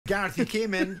Gareth, you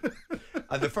came in,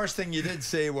 and the first thing you did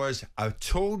say was, "I've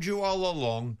told you all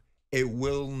along, it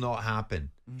will not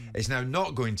happen." It's now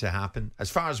not going to happen, as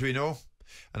far as we know.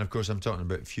 And of course, I'm talking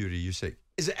about Fury Usyk.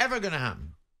 Is it ever going to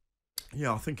happen?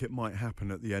 Yeah, I think it might happen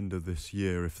at the end of this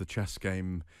year if the chess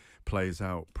game plays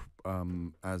out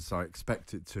as I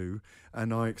expect it to.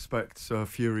 And I expect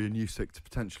Fury and Usyk to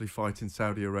potentially fight in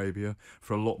Saudi Arabia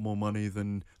for a lot more money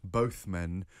than both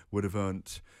men would have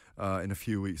earned in a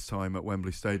few weeks' time at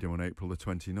Wembley Stadium on April the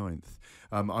 29th.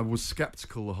 I was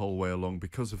sceptical the whole way along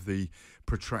because of the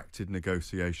protracted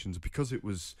negotiations, because it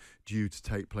was due to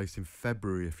take place in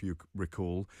February, if you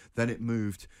recall. Then it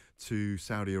moved to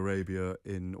Saudi Arabia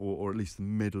or at least the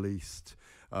Middle East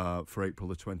for April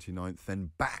the 29th, then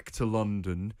back to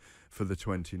London for the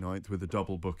 29th with a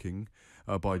double booking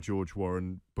by George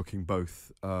Warren, booking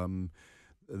both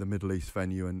the Middle East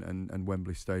venue and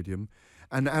Wembley Stadium.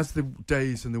 And as the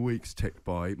days and the weeks ticked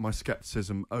by, my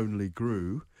scepticism only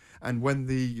grew. And when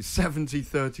the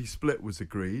 70-30 split was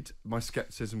agreed, my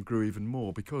scepticism grew even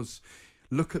more, because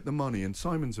look at the money. And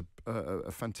Simon's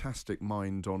a fantastic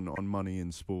mind on money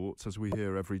in sports, as we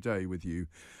hear every day with you,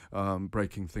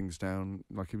 breaking things down.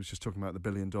 Like he was just talking about the £1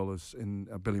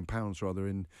 billion rather,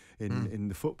 in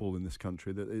the football in this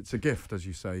country. That it's a gift, as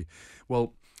you say.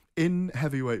 Well, in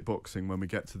heavyweight boxing, when we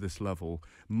get to this level,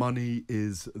 money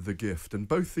is the gift. And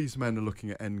both these men are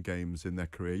looking at end games in their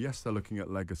career. Yes, they're looking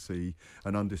at legacy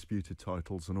and undisputed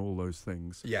titles and all those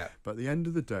things. Yeah. But at the end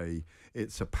of the day,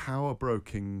 it's a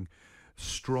power-broking,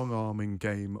 strong-arming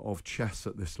game of chess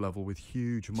at this level with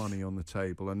huge money on the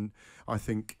table. And I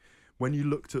think when you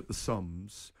looked at the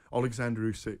sums, Oleksandr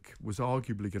Usyk was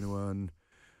arguably going to earn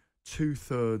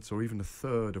 2/3 or even a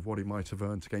third of what he might have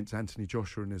earned against Anthony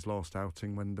Joshua in his last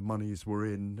outing, when the monies were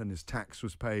in and his tax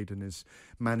was paid and his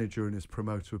manager and his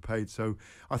promoter were paid. So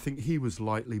I think he was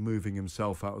lightly moving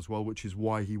himself out as well, which is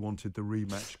why he wanted the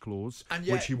rematch clause,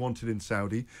 which he wanted in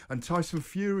Saudi. And Tyson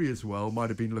Fury as well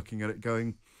might have been looking at it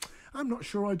going, I'm not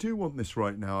sure I do want this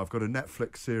right now. I've got a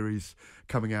Netflix series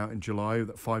coming out in July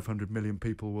that 500 million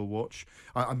people will watch.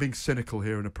 I'm being cynical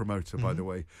here and a promoter, by the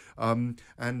way. And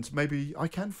maybe I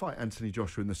can fight Anthony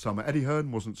Joshua in the summer. Eddie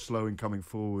Hearn wasn't slow in coming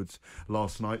forwards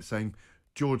last night, saying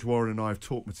George Warren and I have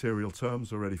talked material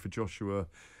terms already for Joshua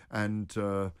and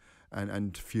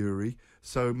Fury.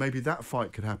 So maybe that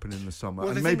fight could happen in the summer.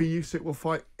 And maybe Usyk will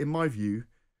fight, in my view,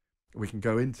 we can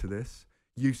go into this.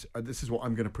 This is what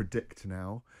I'm going to predict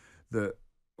now, that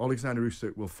Oleksandr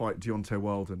Usyk will fight Deontay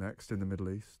Wilder next in the Middle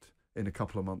East in a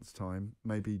couple of months' time,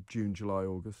 maybe June, July,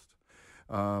 August.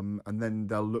 And then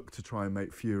they'll look to try and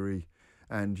make Fury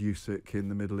and Usyk in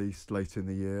the Middle East later in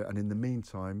the year. And in the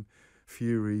meantime,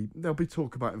 Fury, there'll be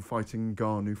talk about him fighting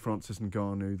Ngannou, Francis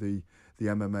Ngannou, the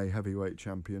MMA heavyweight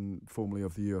champion, formerly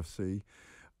of the UFC.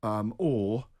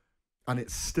 And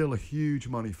it's still a huge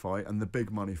money fight, and the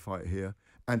big money fight here,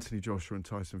 Anthony Joshua and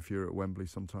Tyson Fury at Wembley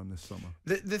sometime this summer.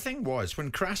 The thing was,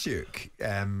 when Krasiuk,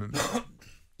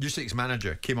 Usyk's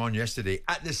manager, came on yesterday,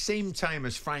 at the same time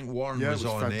as Frank Warren was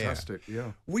on fantastic,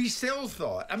 there, we still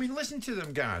thought, I mean, listen to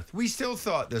them, Gareth, we still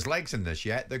thought there's legs in this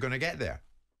yet, they're going to get there.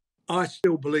 I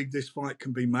still believe this fight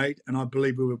can be made, and I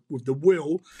believe with the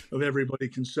will of everybody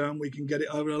concerned, we can get it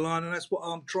over the line, and that's what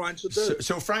I'm trying to do.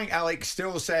 So Frank Alex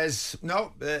still says,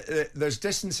 no, there's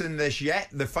distance in this yet.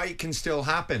 The fight can still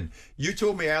happen. You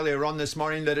told me earlier on this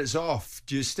morning that it's off.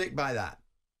 Do you stick by that?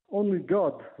 Only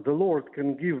God, the Lord,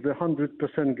 can give the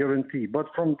 100% guarantee. But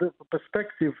from the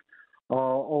perspective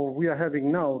of we are having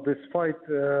now, this fight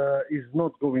is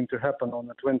not going to happen on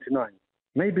the 29th.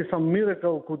 Maybe some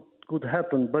miracle could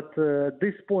happen, but at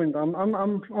this point,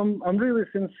 I'm really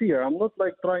sincere. I'm not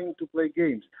like trying to play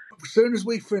games. As soon as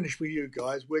we finish with you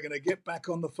guys, we're going to get back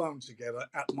on the phone together,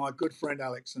 at my good friend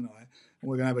Alex and I, and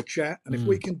we're going to have a chat. And if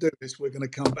we can do this, we're going to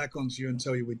come back onto you and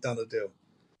tell you we've done a deal.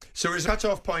 So is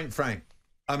cut-off point, Frank?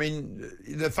 I mean,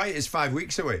 the fight is 5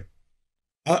 weeks away.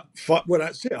 Well,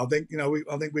 that's it. I think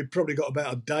I think we've probably got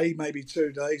about a day, maybe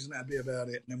 2 days, and that'll be about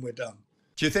it, and then we're done.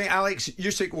 Do you think Alex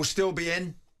Usyk will still be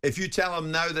in? If you tell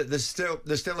him now that there's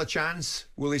still a chance,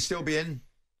 will he still be in?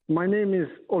 My name is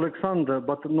Oleksandr,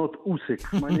 but not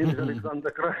Usyk. My name is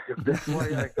Oleksandr Krasiuk. That's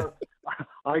why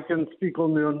I can speak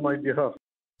only on my behalf.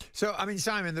 So, I mean,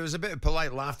 Simon, there was a bit of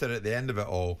polite laughter at the end of it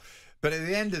all. But at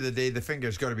the end of the day, the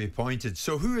finger's got to be pointed.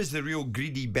 So who is the real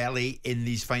greedy belly in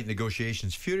these fight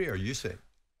negotiations, Fury or Usyk?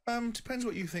 Depends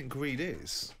what you think greed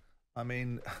is. I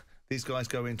mean, these guys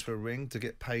go into a ring to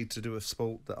get paid to do a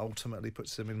sport that ultimately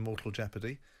puts them in mortal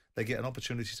jeopardy. They get an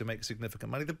opportunity to make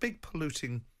significant money. The big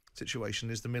polluting situation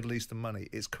is the Middle Eastern money.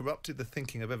 It's corrupted the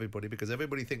thinking of everybody because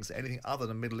everybody thinks that anything other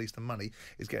than Middle Eastern money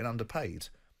is getting underpaid.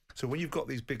 So when you've got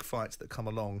these big fights that come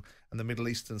along and the Middle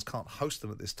Easterns can't host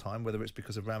them at this time, whether it's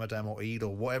because of Ramadan or Eid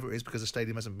or whatever it is, because the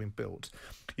stadium hasn't been built,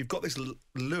 you've got this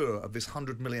lure of this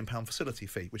 £100 million facility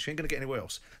fee, which you ain't going to get anywhere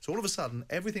else. So all of a sudden,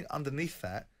 everything underneath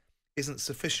that isn't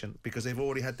sufficient because they've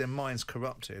already had their minds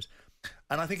corrupted.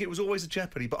 And I think it was always a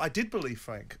jeopardy. But I did believe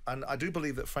Frank, and I do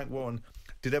believe that Frank Warren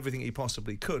did everything he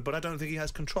possibly could, but I don't think he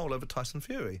has control over Tyson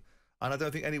Fury. And I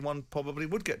don't think anyone probably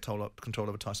would get control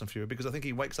over Tyson Fury, because I think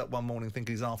he wakes up one morning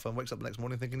thinking he's Arthur and wakes up the next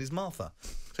morning thinking he's Martha.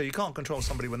 So you can't control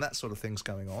somebody when that sort of thing's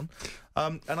going on.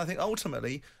 And I think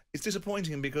ultimately it's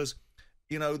disappointing because,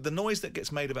 you know, the noise that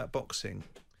gets made about boxing,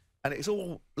 and it's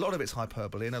all, a lot of it's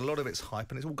hyperbole and a lot of it's hype,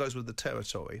 and it all goes with the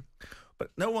territory. But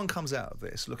no one comes out of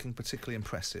this looking particularly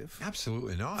impressive.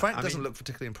 Absolutely not. Frank doesn't look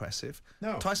particularly impressive.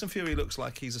 No. Tyson Fury looks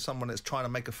like he's someone that's trying to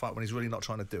make a fight when he's really not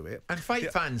trying to do it. And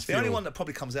fight fans The only one that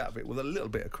probably comes out of it with a little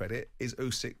bit of credit is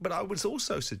Usyk. But I would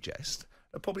also suggest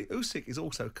that probably Usyk is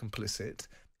also complicit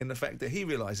in the fact that he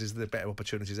realises there are better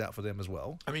opportunities out for them as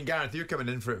well. I mean, Gareth, you're coming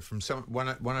in for it from one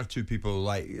or two people.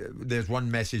 Like, there's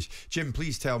one message. Jim,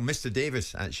 please tell Mr.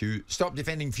 Davies, stop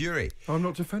defending Fury. I'm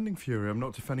not defending Fury. I'm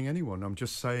not defending anyone. I'm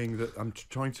just saying that I'm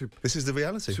trying to... This is the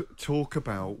reality. Talk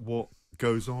about what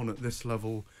goes on at this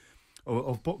level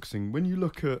of boxing. When you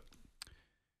look at...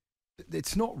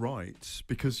 It's not right,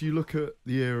 because you look at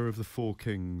the era of the Four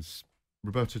Kings,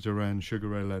 Roberto Duran, Sugar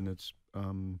Ray Leonard,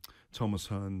 Thomas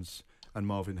Hearns and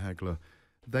Marvin Hagler.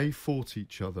 They fought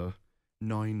each other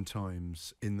 9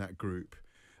 times in that group.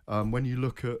 When you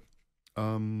look at,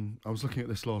 I was looking at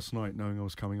this last night knowing I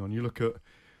was coming on, you look at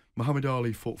Muhammad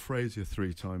Ali fought Frazier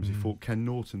 3 times, he fought Ken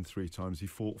Norton 3 times, he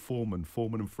fought Foreman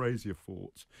and Frazier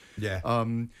fought. Yeah.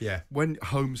 When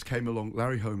Holmes came along,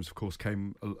 Larry Holmes of course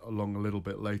came along a little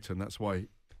bit later, and that's why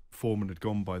Foreman had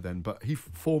gone by then, but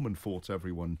Foreman fought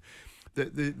everyone.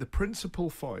 The principal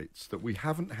fights that we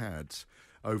haven't had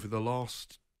over the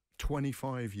last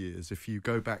 25 years, if you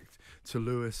go back to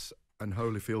Lewis and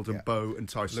Holyfield and Bowe and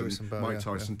Tyson, Lewis and Bowe, Mike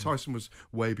Tyson. Tyson was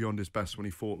way beyond his best when he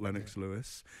fought Lennox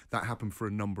Lewis. That happened for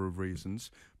a number of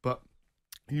reasons. But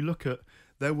you look at,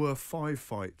 there were 5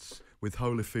 fights with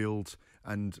Holyfield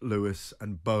and Lewis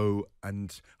and Bowe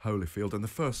and Holyfield. And the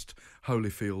first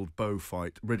Holyfield-Bowe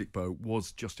fight, Riddick-Bowe,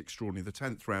 was just extraordinary. The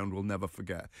 10th round we'll never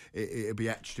forget. It'll be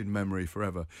etched in memory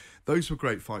forever. Those were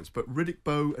great fights, but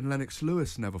Riddick-Bowe and Lennox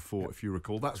Lewis never fought, if you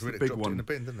recall. That's the big one. In the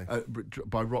bin, didn't he?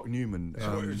 By Rock Newman.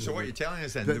 So what you're telling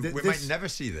us then, we might never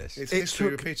see this. It's history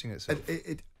repeating itself.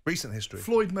 Recent history.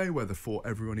 Floyd Mayweather fought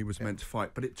everyone he was meant to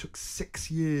fight, but it took 6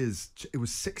 years. It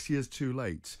was 6 years too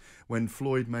late when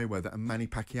Floyd Mayweather and Manny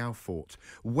Pacquiao fought.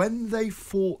 When they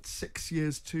fought 6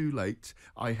 years too late,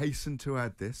 I hasten to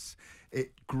add this,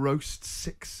 it grossed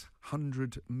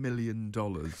 $600 million.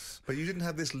 But you didn't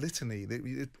have this litany.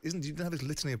 You didn't have this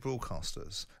litany of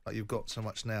broadcasters like you've got so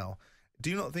much now.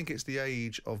 Do you not think it's the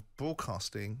age of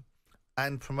broadcasting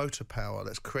and promoter power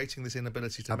that's creating this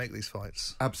inability to make these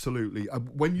fights? Absolutely.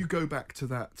 When you go back to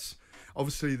that,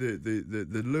 obviously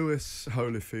the Lewis,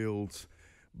 Holyfield,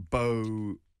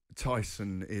 Bowe,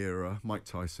 Tyson era, Mike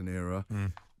Tyson era,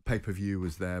 pay-per-view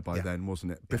was there by then,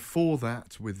 wasn't it? Before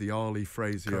that, with the Ali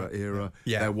Frazier era,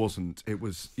 there wasn't. It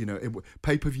was, you know,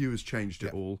 pay-per-view has changed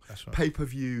it all. That's right.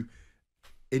 Pay-per-view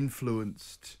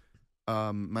influenced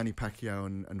Manny Pacquiao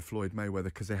and Floyd Mayweather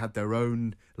because they had their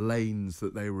own lanes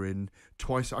that they were in.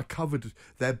 Twice I covered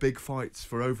their big fights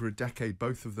for over a decade,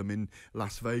 both of them in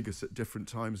Las Vegas at different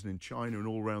times and in China and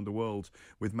all around the world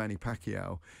with Manny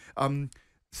Pacquiao.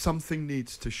 Something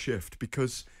needs to shift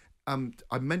because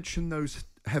I mentioned those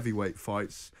heavyweight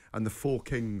fights and the Four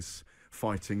Kings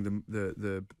fighting,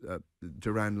 the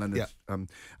Duran, Leonard and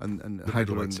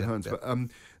Hagler and Hearns, but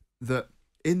that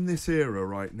in this era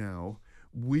right now,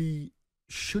 we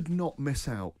should not miss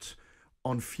out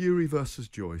on Fury versus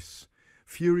Joyce,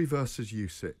 Fury versus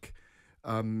Usyk,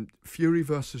 Fury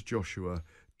versus Joshua,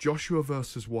 Joshua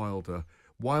versus Wilder,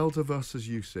 Wilder versus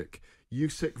Usyk,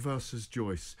 Usyk versus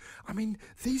Joyce. I mean,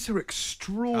 these are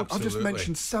extraordinary. I've just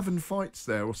mentioned 7 fights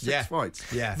there, or 6 fights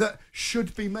that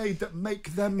should be made that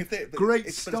make them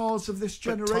great stars of this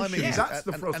generation. That's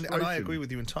the frustration. And I agree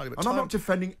with you entirely. But I'm not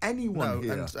defending anyone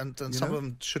here. And some of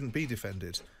them shouldn't be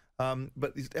defended.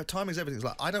 But timing is everything. It's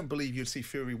like, I don't believe you'd see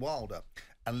Fury Wilder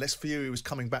unless Fury was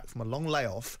coming back from a long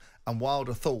layoff and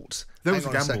Wilder thought There was a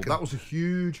hang on gamble. second. That was a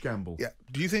huge gamble. Yeah,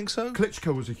 do you think so?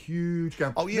 Klitschko was a huge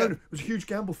gamble. Oh, yeah. No, it was a huge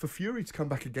gamble for Fury to come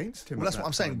back against him. Well, at that's what that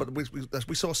I'm saying. time. But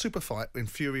we saw a super fight in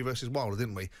Fury versus Wilder,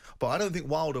 didn't we? But I don't think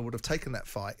Wilder would have taken that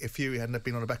fight if Fury hadn't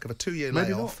been on the back of a 2-year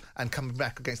Maybe layoff and coming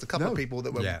back against a couple of people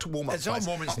that were warm-up It's all fights.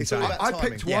 moments in It's all time. about I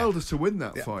timing. picked Wilder to win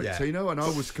that fight, Yeah. Tino, and I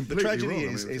was The completely tragedy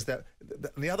wrong. is that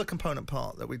the other component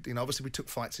part that we, obviously we took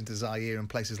fights into Zaire and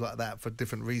places like that for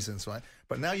different reasons, right?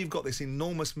 But now you've got this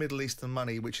enormous Middle Eastern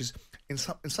money, which is in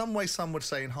some ways some would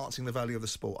say enhancing the value of the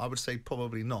sport. I would say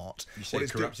probably not. You say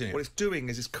corrupting it. What it's doing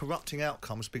is it's corrupting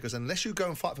outcomes, because unless you go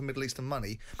and fight for Middle Eastern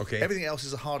money, everything else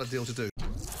is a harder deal to do.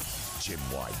 Jim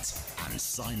White and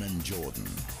Simon Jordan.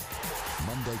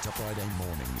 Monday to Friday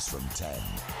mornings from 10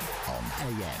 on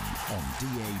AM, on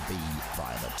DAB,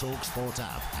 via the talkSPORT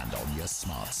app and on your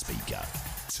smart speaker.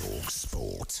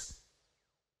 talkSPORT.